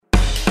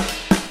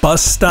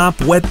Bus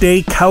stop, wet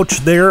day, couch,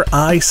 there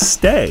I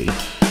stay.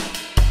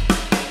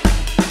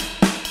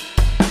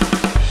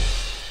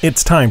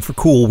 It's time for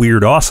Cool,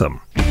 Weird,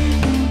 Awesome.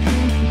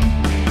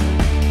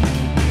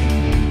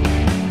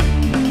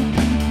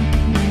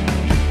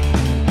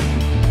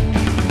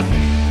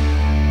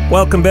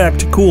 Welcome back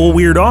to Cool,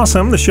 Weird,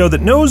 Awesome, the show that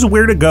knows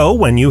where to go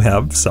when you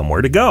have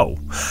somewhere to go.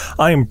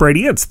 I am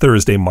Brady. It's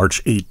Thursday,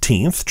 March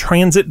 18th,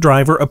 Transit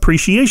Driver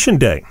Appreciation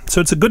Day.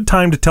 So it's a good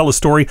time to tell a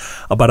story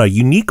about a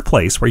unique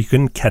place where you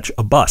can catch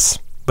a bus.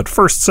 But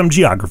first, some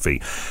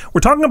geography.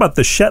 We're talking about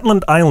the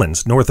Shetland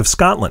Islands, north of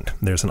Scotland.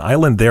 There's an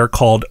island there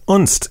called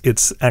Unst.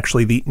 It's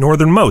actually the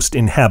northernmost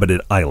inhabited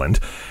island.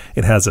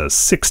 It has a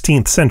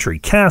 16th century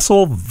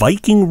castle,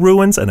 Viking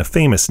ruins, and a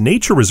famous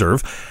nature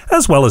reserve,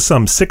 as well as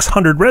some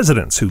 600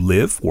 residents who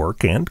live,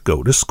 work, and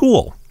go to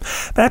school.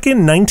 Back in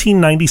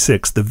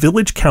 1996, the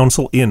village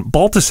council in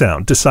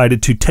Baltasound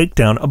decided to take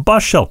down a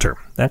bus shelter.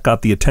 That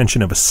got the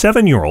attention of a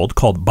 7-year-old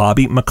called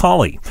Bobby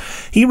Macaulay.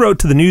 He wrote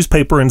to the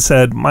newspaper and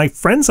said, "My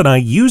friends and I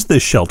use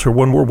this shelter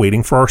when we're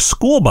waiting for our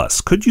school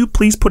bus. Could you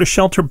please put a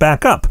shelter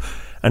back up?"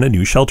 And a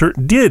new shelter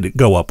did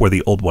go up where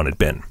the old one had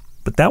been.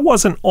 But that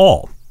wasn't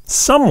all.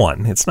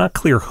 Someone, it's not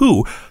clear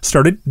who,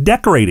 started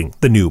decorating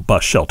the new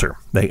bus shelter.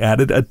 They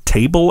added a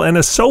table and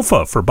a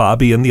sofa for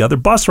Bobby and the other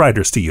bus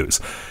riders to use.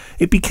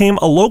 It became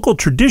a local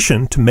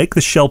tradition to make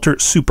the shelter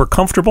super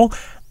comfortable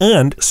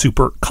and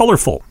super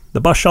colorful. The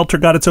bus shelter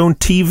got its own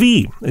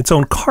TV, its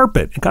own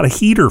carpet, it got a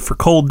heater for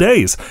cold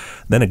days,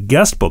 then a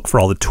guest book for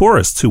all the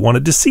tourists who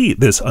wanted to see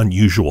this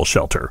unusual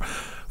shelter.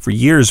 For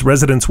years,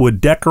 residents would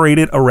decorate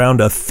it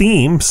around a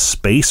theme,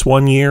 space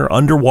one year,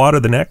 underwater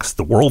the next,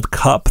 the World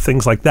Cup,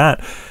 things like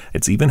that.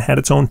 It's even had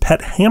its own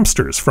pet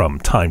hamsters from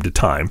time to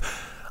time.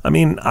 I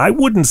mean, I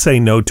wouldn't say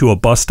no to a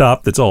bus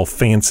stop that's all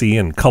fancy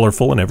and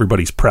colorful and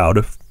everybody's proud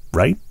of,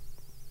 right?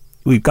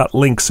 We've got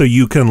links so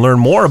you can learn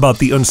more about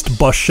the Unst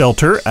Bus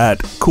Shelter at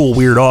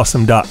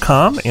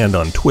coolweirdawesome.com and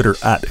on Twitter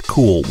at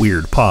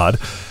coolweirdpod.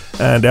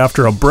 And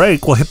after a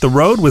break, we'll hit the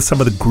road with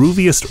some of the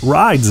grooviest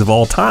rides of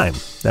all time.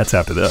 That's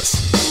after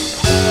this.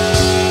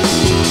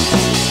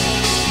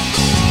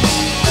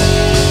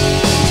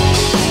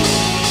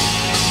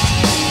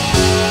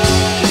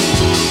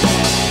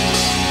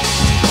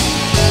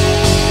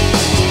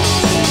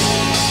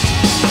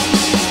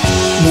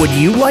 Would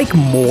you like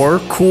more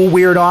Cool,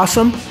 Weird,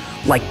 Awesome?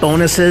 Like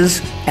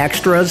bonuses,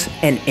 extras,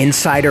 and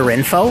insider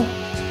info?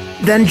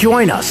 Then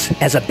join us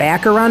as a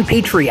backer on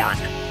Patreon.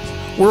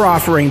 We're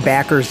offering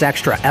backers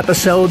extra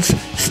episodes,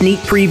 sneak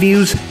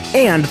previews,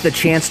 and the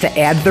chance to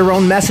add their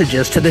own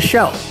messages to the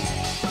show.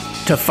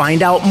 To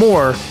find out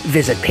more,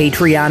 visit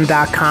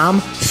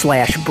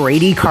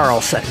patreon.com/Brady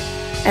Carlson.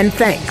 And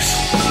thanks.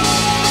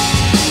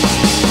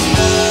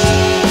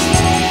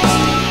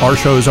 Our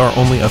shows are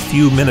only a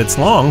few minutes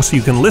long, so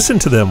you can listen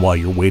to them while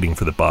you're waiting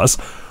for the bus,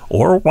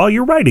 or while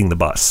you're riding the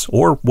bus,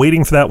 or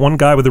waiting for that one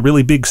guy with a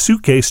really big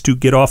suitcase to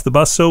get off the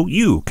bus so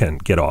you can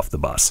get off the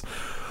bus.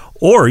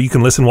 Or you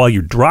can listen while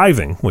you're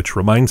driving, which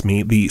reminds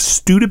me, the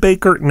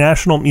Studebaker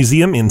National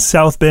Museum in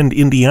South Bend,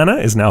 Indiana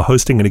is now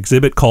hosting an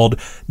exhibit called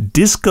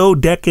Disco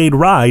Decade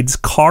Rides,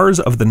 Cars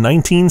of the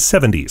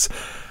 1970s.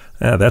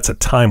 That's a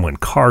time when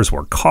cars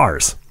were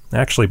cars.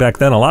 Actually, back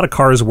then, a lot of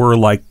cars were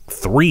like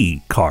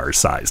 3 cars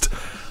sized.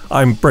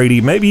 I'm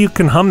Brady. Maybe you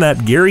can hum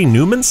that Gary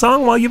Newman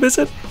song while you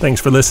visit?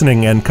 Thanks for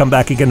listening, and come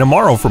back again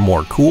tomorrow for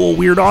more Cool,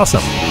 Weird,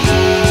 Awesome.